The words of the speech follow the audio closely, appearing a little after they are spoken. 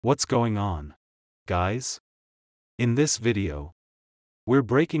What's going on, guys? In this video, we're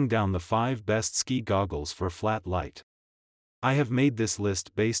breaking down the 5 best ski goggles for flat light. I have made this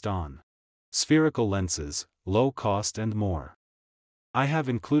list based on spherical lenses, low cost and more. I have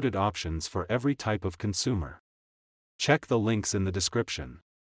included options for every type of consumer. Check the links in the description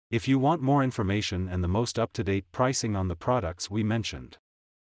if you want more information and the most up-to-date pricing on the products we mentioned.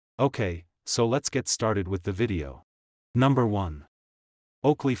 Okay, so let's get started with the video. Number 1.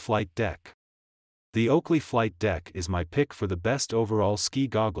 Oakley Flight Deck. The Oakley Flight Deck is my pick for the best overall ski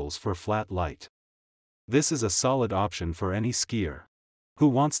goggles for flat light. This is a solid option for any skier who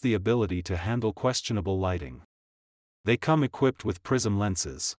wants the ability to handle questionable lighting. They come equipped with prism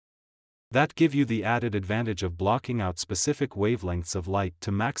lenses that give you the added advantage of blocking out specific wavelengths of light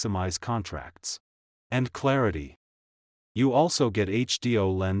to maximize contrasts and clarity. You also get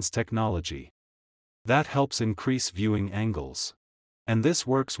HDO lens technology that helps increase viewing angles, and this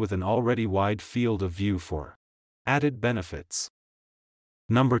works with an already wide field of view for added benefits.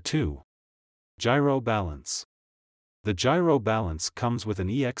 Number 2. Gyro Balance. The Gyro Balance comes with an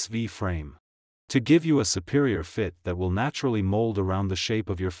EXV frame to give you a superior fit that will naturally mold around the shape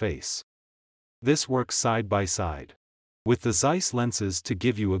of your face. This works side by side with the Zeiss lenses to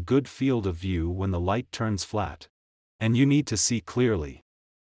give you a good field of view when the light turns flat and you need to see clearly.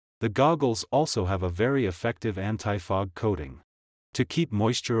 The goggles also have a very effective anti-fog coating to keep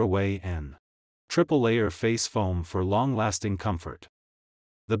moisture away and triple-layer face foam for long-lasting comfort.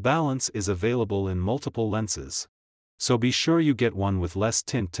 The Balance is available in multiple lenses, so be sure you get one with less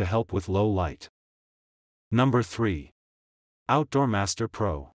tint to help with low light. Number 3. Outdoor Master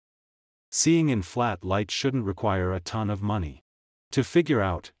Pro. Seeing in flat light shouldn't require a ton of money to figure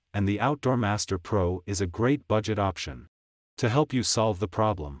out, and the Outdoor Master Pro is a great budget option to help you solve the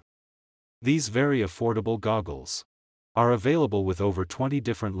problem. These very affordable goggles are available with over 20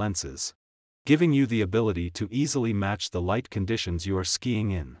 different lenses, giving you the ability to easily match the light conditions you are skiing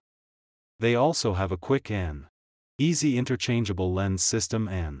in. They also have a quick and easy interchangeable lens system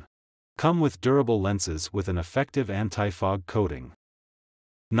and come with durable lenses with an effective anti-fog coating.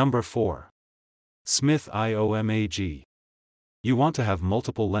 Number 4. Smith IOMAG. You want to have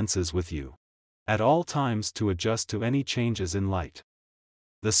multiple lenses with you at all times to adjust to any changes in light.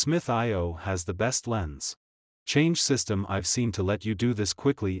 The Smith IO has the best lens change system I've seen to let you do this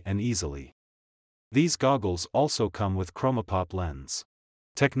quickly and easily. These goggles also come with ChromaPop lens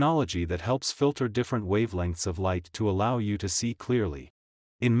technology that helps filter different wavelengths of light to allow you to see clearly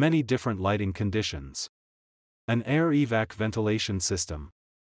in many different lighting conditions. An air evac ventilation system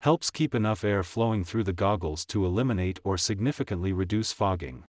helps keep enough air flowing through the goggles to eliminate or significantly reduce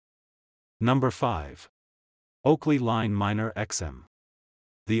fogging. Number 5. Oakley Line Minor XM.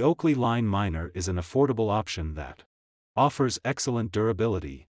 The Oakley Line Minor is an affordable option that offers excellent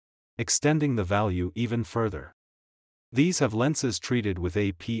durability, extending the value even further. These have lenses treated with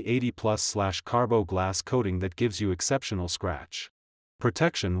a P80+ / Carbo coating that gives you exceptional scratch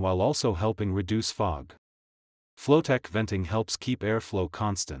protection while also helping reduce fog. Flowtech venting helps keep airflow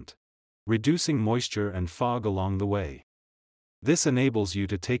constant, reducing moisture and fog along the way. This enables you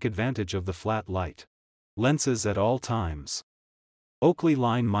to take advantage of the flat light lenses at all times. Oakley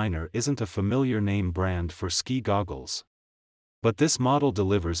Line Minor isn't a familiar name brand for ski goggles, but this model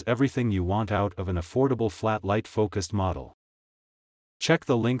delivers everything you want out of an affordable flat light focused model. Check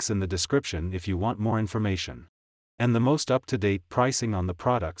the links in the description if you want more information and the most up-to-date pricing on the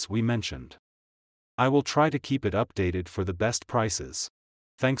products we mentioned. I will try to keep it updated for the best prices.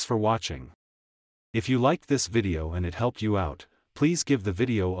 Thanks for watching. If you liked this video and it helped you out, please give the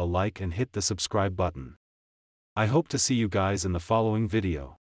video a like and hit the subscribe button. I hope to see you guys in the following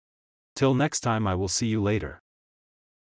video. Till next time, I will see you later.